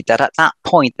agreed that at that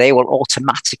point they will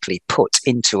automatically put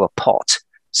into a pot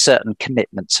certain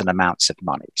commitments and amounts of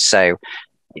money. So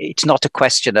it's not a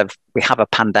question of we have a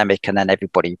pandemic and then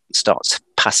everybody starts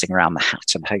passing around the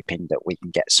hat and hoping that we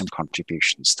can get some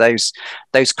contributions.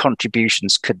 Those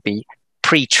contributions could be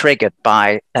pre-triggered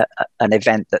by an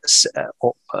event that's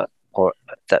or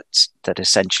that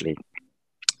essentially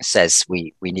says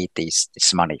we need this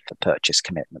money for purchase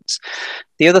commitments.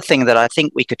 The other thing that I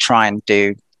think we could try and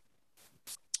do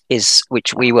is,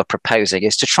 which we were proposing,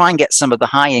 is to try and get some of the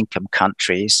high income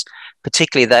countries,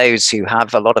 particularly those who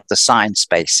have a lot of the science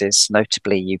bases,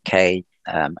 notably UK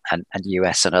and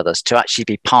US and others, to actually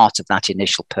be part of that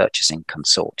initial purchasing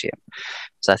consortium.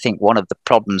 So I think one of the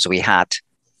problems we had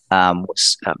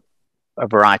was a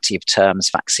variety of terms.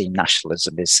 Vaccine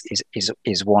nationalism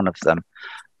is one of them.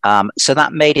 So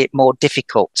that made it more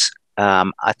difficult,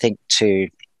 I think, to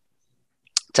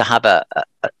have a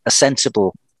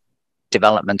sensible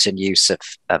development and use of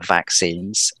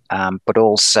vaccines, but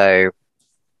also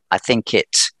I think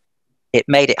it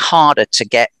made it harder to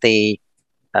get the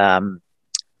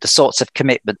sorts of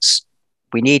commitments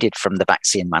we needed from the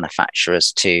vaccine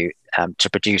manufacturers to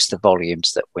produce the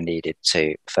volumes that were needed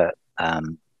for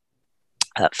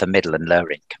middle and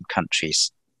lower income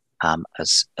countries,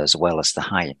 as well as the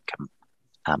high income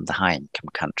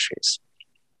countries.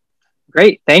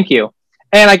 Great, thank you.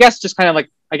 And I guess just kind of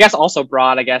also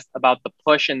broad, about the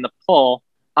push and the pull.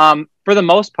 For the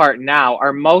most part now,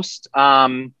 are most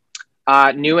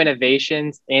new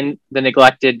innovations in the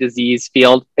neglected disease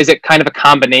field? Is it kind of a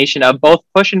combination of both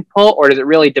push and pull, or does it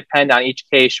really depend on each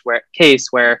case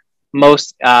where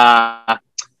most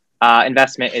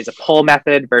investment is a pull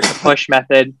method versus a push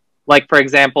method? Like, for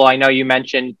example, I know you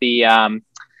mentioned the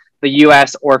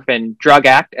U.S. Orphan Drug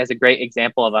Act as a great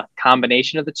example of a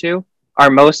combination of the two. Are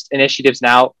most initiatives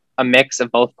now a mix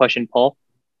of both push and pull?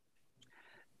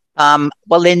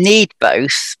 Well, they need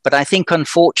both, but I think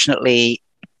unfortunately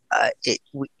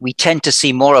we tend to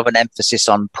see more of an emphasis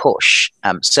on push.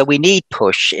 So we need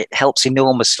push. It helps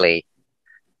enormously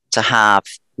to have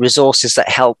resources that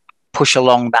help push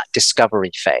along that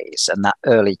discovery phase and that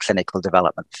early clinical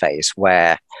development phase,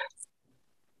 where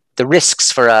the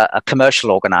risks for a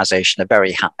commercial organization are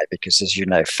very high because, as you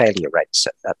know, failure rates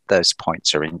at those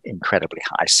points are incredibly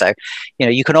high. So,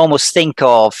 you can almost think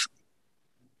of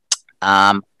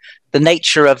the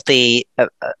nature of the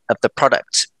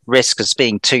product risk as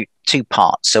being two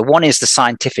parts. So one is the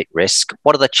scientific risk.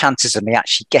 What are the chances of me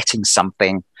actually getting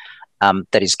something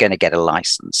that is going to get a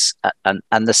license?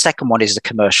 And the second one is the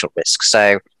commercial risk.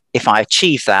 So if I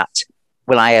achieve that,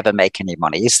 will I ever make any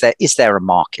money? Is there a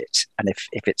market? And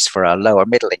if it's for a lower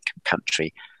middle income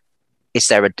country, is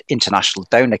there an international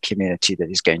donor community that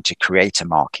is going to create a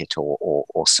market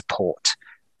or support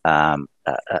a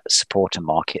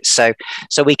market? So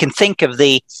we can think of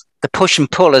the push and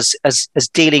pull as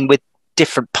dealing with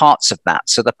different parts of that.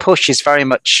 So the push is very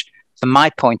much, from my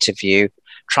point of view,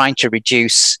 trying to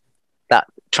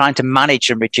manage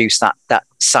and reduce that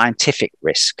scientific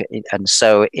risk, and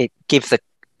so it gives the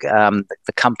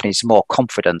companies more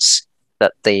confidence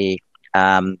that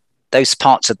those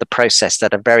parts of the process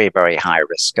that are very, very high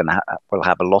risk and will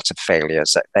have a lot of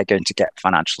failures that they're going to get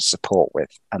financial support with.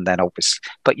 And then obviously,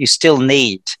 but you still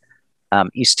need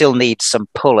some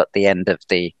pull at the end of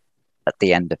the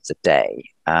day.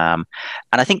 And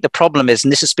I think the problem is,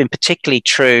 and this has been particularly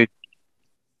true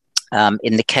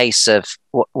in the case of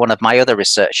one of my other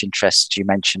research interests you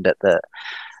mentioned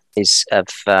is of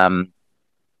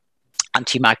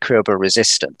antimicrobial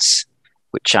resistance,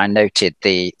 which I noted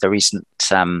the recent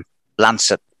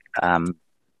Lancet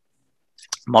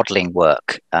modeling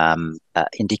work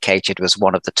indicated was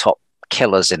one of the top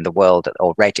killers in the world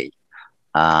already.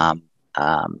 I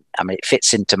mean, it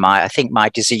fits into my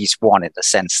disease one, in the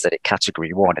sense that it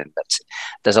category one, in that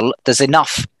there's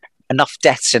enough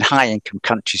deaths in high income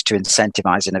countries to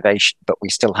incentivize innovation, but we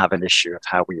still have an issue of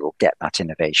how we will get that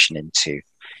innovation into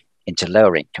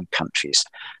lower income countries.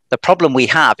 The problem we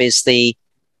have is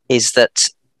that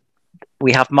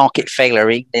we have market failure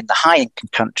in the high income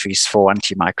countries for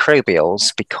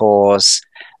antimicrobials because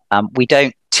we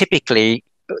don't typically.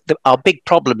 Our big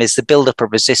problem is the buildup of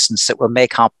resistance that will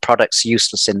make our products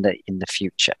useless in the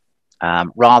future,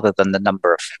 rather than the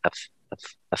number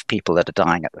of people that are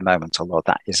dying at the moment. Although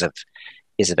that is of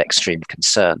extreme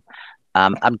concern,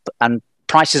 and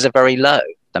prices are very low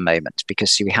at the moment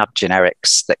because we have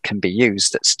generics that can be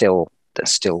used that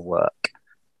still work.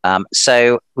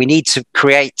 So we need to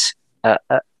create a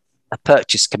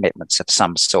purchase commitments of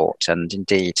some sort, and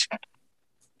indeed.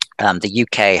 The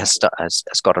UK has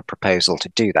got a proposal to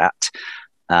do that,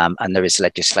 and there is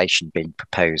legislation being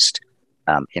proposed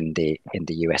in the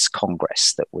US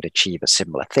Congress that would achieve a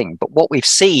similar thing. But what we've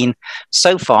seen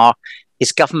so far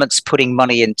is governments putting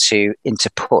money into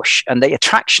push, and the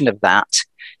attraction of that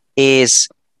is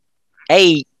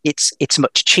it's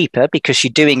much cheaper because you're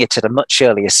doing it at a much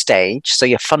earlier stage, so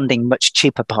you're funding much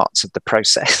cheaper parts of the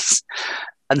process,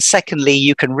 and secondly,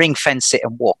 you can ring fence it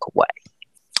and walk away.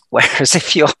 Whereas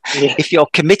if you're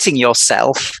committing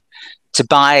yourself to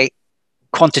buy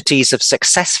quantities of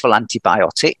successful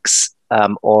antibiotics,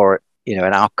 or in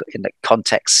the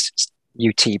context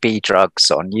UTB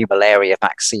drugs or new malaria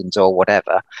vaccines or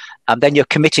whatever, then you're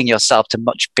committing yourself to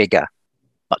much bigger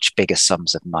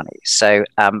sums of money. So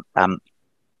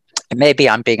maybe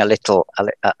I'm being a little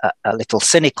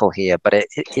cynical here, but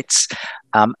it's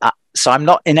so I'm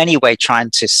not in any way trying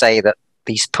to say that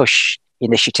these push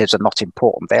initiatives are not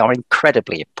important. They are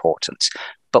incredibly important,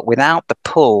 but without the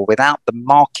pull, without the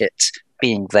market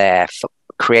being there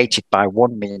created by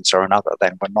one means or another,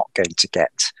 then we're not going to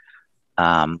get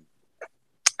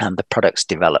the products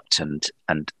developed and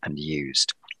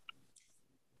used.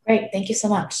 Great, thank you so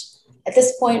much. At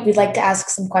this point, we'd like to ask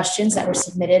some questions that were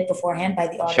submitted beforehand by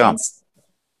the audience.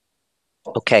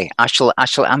 Sure. Okay, I shall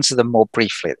answer them more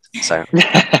briefly. So,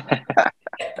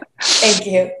 thank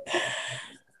you.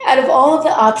 Out of all of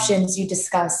the options you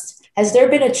discussed, has there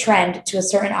been a trend to a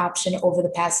certain option over the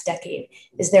past decade?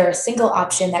 Is there a single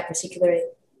option that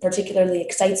particularly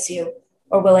excites you,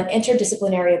 or will an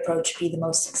interdisciplinary approach be the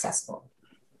most successful?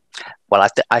 Well,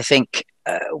 I think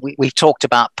we've talked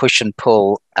about push and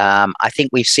pull. I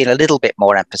think we've seen a little bit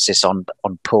more emphasis on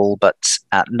pull, but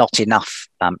not enough,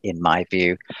 in my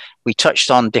view. We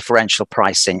touched on differential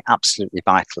pricing, absolutely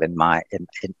vital in my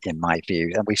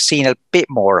view, and we've seen a bit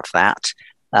more of that.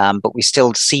 But we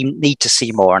still need to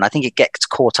see more, and I think it gets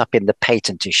caught up in the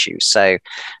patent issue. So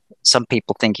some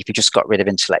people think if you just got rid of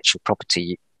intellectual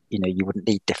property, you wouldn't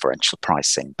need differential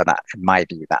pricing, but in my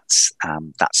view, that's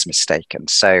mistaken.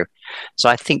 So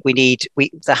I think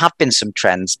there have been some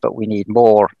trends, but we need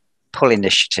more pull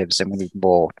initiatives and we need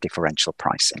more differential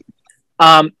pricing.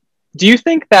 Do you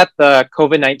think that the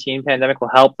COVID-19 pandemic will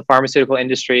help the pharmaceutical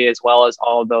industry as well as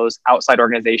all of those outside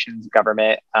organizations,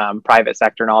 government, private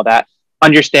sector, and all that,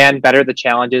 understand better the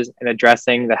challenges in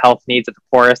addressing the health needs of the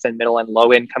poorest and middle and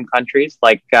low income countries?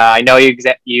 Like I know you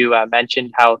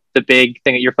mentioned how the big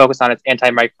thing that you're focused on is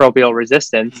antimicrobial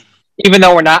resistance. Even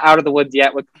though we're not out of the woods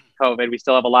yet with COVID, we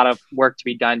still have a lot of work to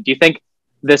be done. Do you think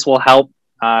this will help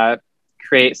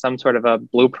create some sort of a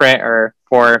blueprint or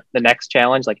for the next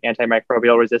challenge, like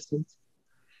antimicrobial resistance?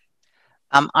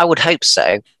 I would hope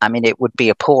so. I mean, it would be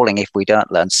appalling if we don't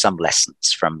learn some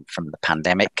lessons from the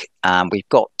pandemic. We've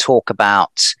got talk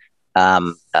about,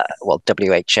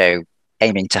 WHO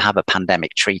aiming to have a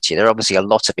pandemic treaty. There are obviously a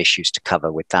lot of issues to cover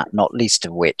with that, not least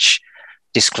of which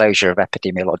disclosure of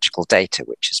epidemiological data,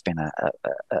 which has been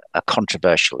a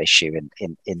controversial issue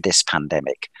in this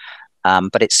pandemic.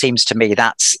 But it seems to me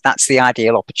that's the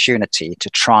ideal opportunity to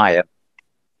try and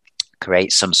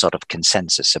create some sort of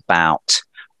consensus about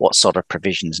what sort of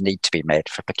provisions need to be made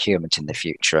for procurement in the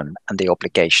future and the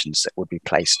obligations that would be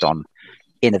placed on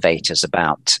innovators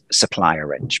about supply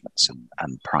arrangements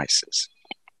and prices.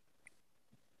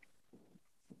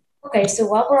 Okay, so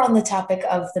while we're on the topic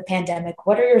of the pandemic,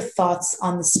 what are your thoughts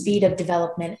on the speed of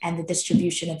development and the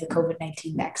distribution of the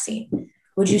COVID-19 vaccine?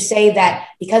 Would you say that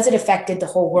because it affected the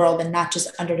whole world and not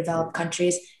just underdeveloped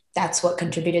countries, that's what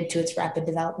contributed to its rapid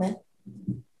development?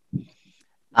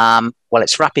 Well,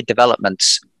 its rapid development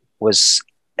was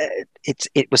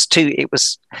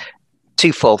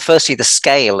twofold. Firstly, the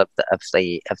scale of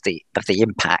the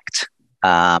impact,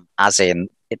 as in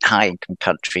high income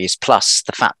countries, plus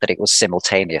the fact that it was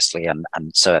simultaneously and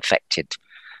so affected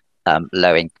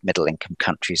low middle income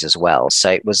countries as well. So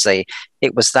it was the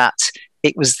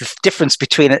difference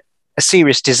between a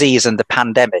serious disease and the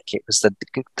pandemic. It was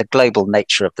the global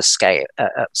nature of the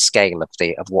scale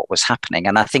of what was happening,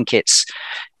 and I think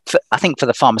for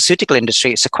the pharmaceutical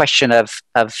industry, it's a question of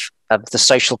the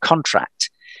social contract.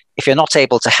 If you're not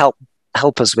able to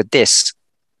help us with this,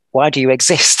 why do you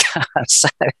exist?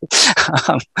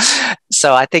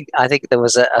 So I think there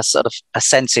was a sort of a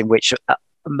sense in which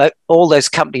all those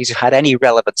companies who had any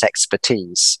relevant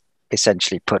expertise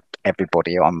essentially put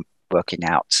everybody on working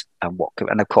out and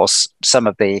of course some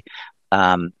of the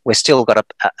we've still got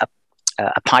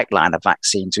a pipeline of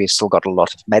vaccines. We've still got a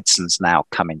lot of medicines now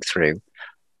coming through.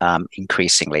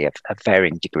 Increasingly of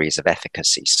varying degrees of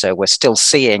efficacy. So we're still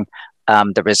seeing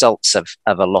the results of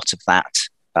a lot of that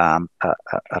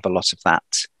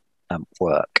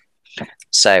work.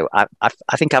 So I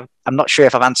think I'm not sure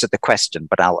if I've answered the question,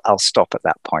 but I'll stop at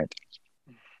that point.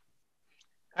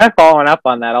 Kind of following up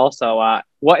on that also,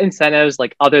 what incentives,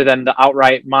 like other than the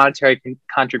outright monetary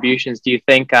contributions, do you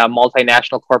think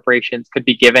multinational corporations could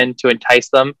be given to entice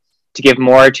them to give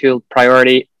more to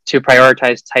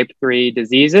prioritize type 3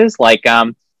 diseases? Like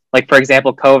for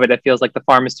example, COVID, it feels like the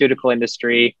pharmaceutical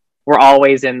industry, we're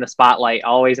always in the spotlight,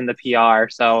 always in the PR.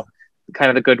 So kind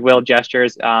of the goodwill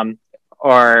gestures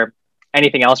or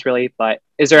anything else really. But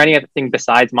is there anything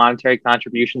besides monetary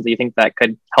contributions that you think that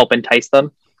could help entice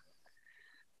them?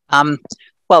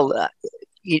 Well,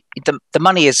 the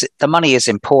money is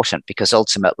important because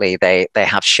ultimately they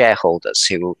have shareholders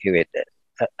who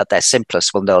at their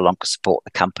simplest will no longer support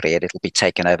the company and it'll be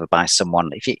taken over by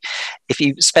someone. If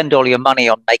you spend all your money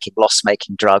on making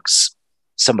loss-making drugs,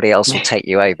 somebody else will take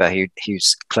you over who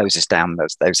closes down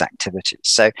those activities.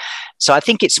 So I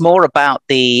think it's more about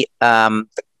the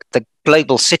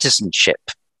global citizenship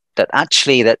that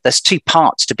there's two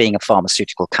parts to being a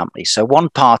pharmaceutical company. So one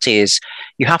part is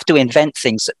you have to invent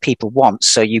things that people want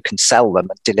so you can sell them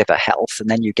and deliver health, and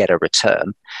then you get a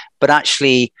return. But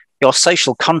actually, your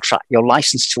social contract, your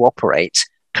license to operate,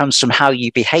 comes from how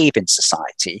you behave in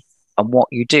society and what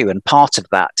you do. And part of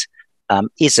that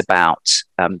is about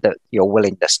your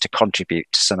willingness to contribute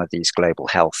to some of these global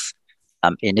health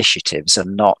initiatives,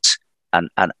 and not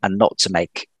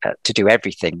to do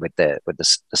everything with the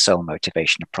sole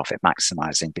motivation of profit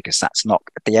maximizing, because that's not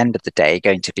at the end of the day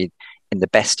going to be in the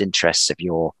best interests of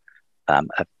your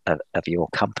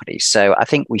company. So I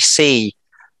think we see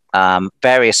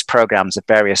various programs of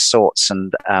various sorts.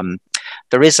 And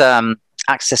there is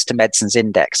Access to Medicines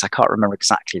Index. I can't remember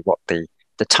exactly what the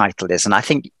title is. And I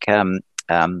think,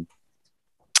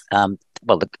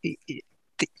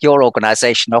 your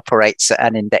organization operates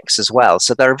an index as well.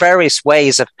 So there are various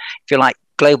ways of, if you like,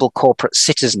 global corporate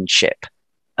citizenship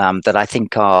that I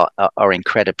think are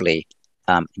incredibly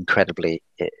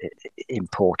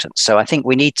important. So I think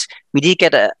we need to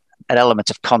get an element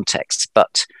of context,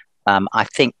 but I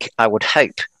think I would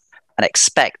hope and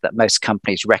expect that most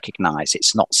companies recognize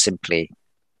it's not simply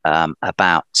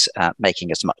about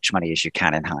making as much money as you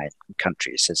can in high income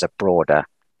countries. There's a broader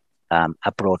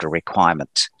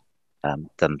requirement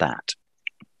than that.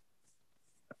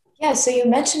 Yeah, so you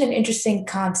mentioned an interesting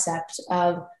concept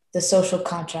of the social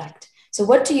contract. So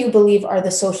what do you believe are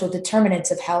the social determinants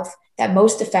of health that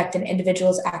most affect an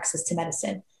individual's access to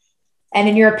medicine? And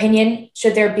in your opinion,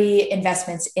 should there be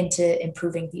investments into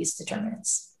improving these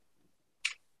determinants?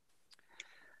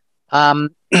 Well,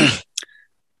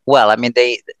 I mean,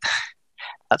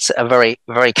 that's a very,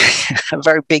 very, a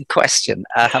very big question.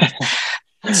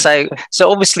 So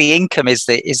obviously, income is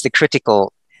the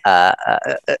critical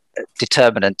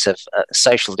determinant of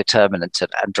social determinant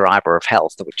and driver of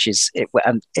health, which is,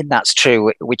 and that's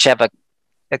true whichever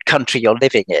country you're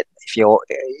living in.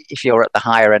 If you're at the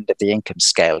higher end of the income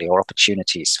scale, your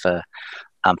opportunities for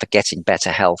getting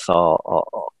better health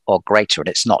are greater, and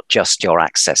it's not just your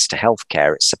access to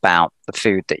healthcare; it's about the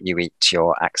food that you eat,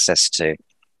 your access to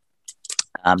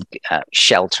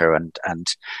shelter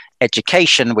and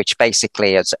education, which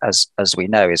basically, as we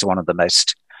know, is one of the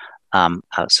most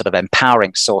sort of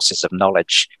empowering sources of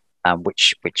knowledge,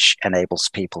 which enables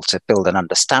people to build an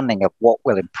understanding of what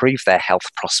will improve their health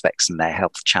prospects and their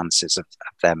health chances of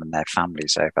them and their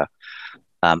families over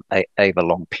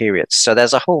long periods. So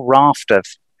there's a whole raft of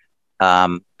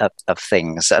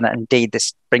things, and indeed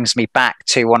this brings me back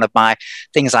to one of my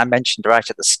things I mentioned right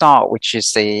at the start, which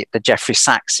is the Jeffrey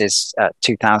Sachs's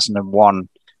 2001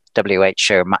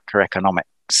 WHO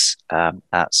macroeconomics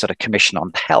sort of commission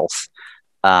on health,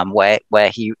 where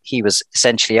he was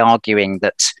essentially arguing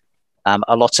that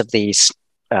a lot of these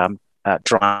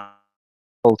drivers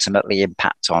ultimately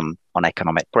impact on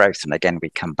economic growth. And again, we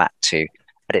come back to,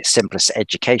 at its simplest,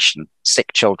 education.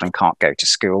 Sick children can't go to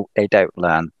school; they don't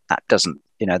learn. That doesn't,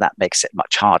 that makes it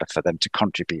much harder for them to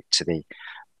contribute to the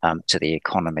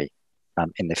economy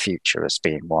in the future, as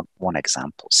being one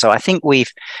example. So I think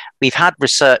we've had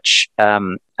research.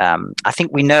 I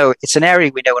think we know it's an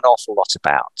area we know an awful lot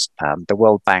about. The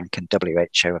World Bank and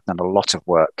WHO have done a lot of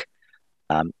work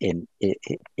in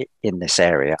this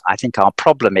area. I think our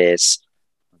problem is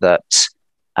that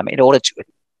in order to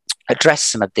address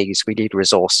some of these, we need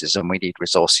resources, and we need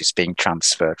resources being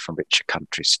transferred from richer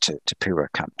countries to poorer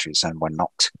countries, and we're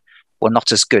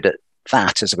not as good at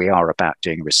that as we are about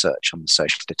doing research on the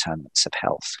social determinants of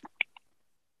health.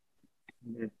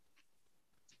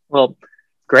 Well,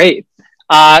 great.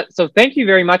 So thank you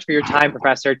very much for your time,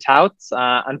 Professor Touts.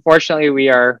 Unfortunately, we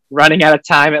are running out of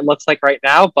time, it looks like right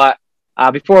now, but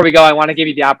before we go, I want to give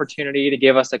you the opportunity to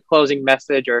give us a closing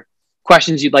message or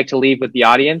questions you'd like to leave with the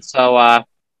audience. So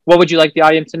what would you like the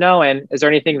audience to know? And is there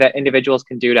anything that individuals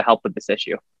can do to help with this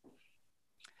issue?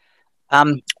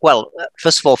 Well,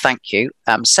 first of all, thank you.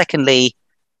 Secondly,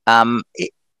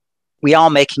 we are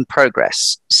making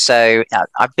progress. So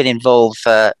I've been involved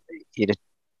for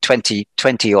 20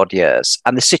 odd years,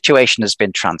 and the situation has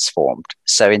been transformed.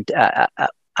 So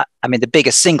the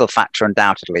biggest single factor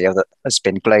undoubtedly has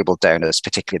been global donors,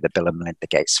 particularly the Bill and Melinda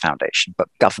Gates Foundation, but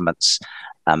governments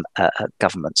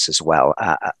as well.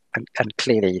 And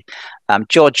clearly,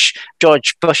 George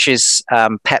Bush's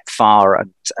PEPFAR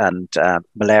and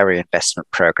malaria investment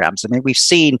programs. I mean, we've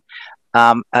seen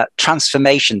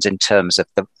transformations in terms of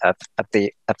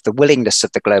the willingness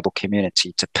of the global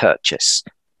community to purchase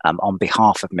on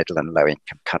behalf of middle and low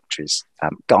income countries.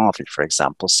 Gavi, for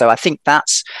example. So I think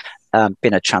that's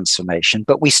been a transformation.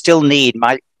 But we still need,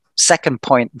 my second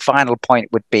point, final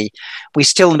point would be, we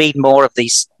still need more of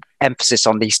these emphasis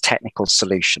on these technical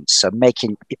solutions. So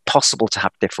making it possible to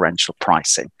have differential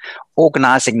pricing,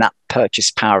 organizing that purchase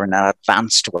power in an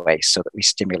advanced way so that we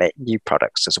stimulate new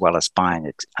products as well as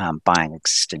buying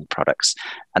existing products,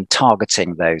 and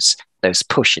targeting those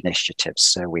push initiatives.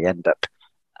 So we end up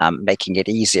making it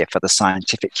easier for the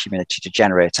scientific community to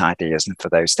generate ideas, and for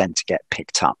those then to get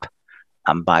picked up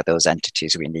by those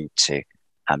entities we need to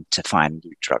find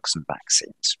new drugs and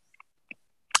vaccines.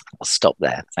 I'll stop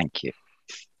there. Thank you.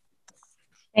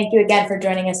 Thank you again for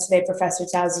joining us today, Professor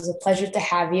Touts. It was a pleasure to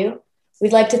have you.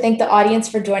 We'd like to thank the audience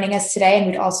for joining us today, and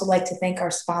we'd also like to thank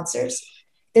our sponsors.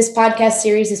 This podcast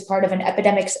series is part of an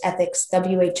Epidemics Ethics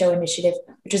WHO initiative,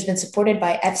 which has been supported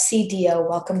by FCDO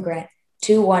Wellcome Grant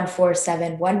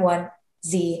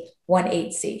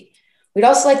 214711Z18Z. We'd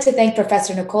also like to thank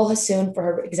Professor Nicole Hassoun for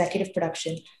her executive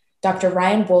production, Dr.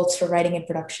 Ryan Boltz for writing and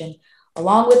production,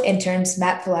 along with interns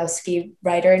Matt Pulowski,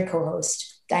 writer and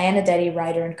co-host, Diana Deddy,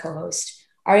 writer and co-host,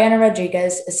 Ariana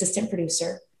Rodriguez, assistant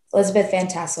producer, Elizabeth Van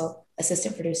Tassel,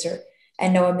 assistant producer,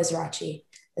 and Noah Mizrachi,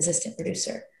 assistant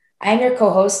producer. I am your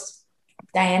co-host,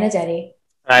 Diana Deddy.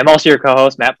 I'm also your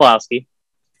co-host, Matt Pulowski.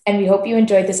 And we hope you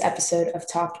enjoyed this episode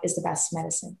of Talk is the Best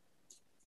Medicine.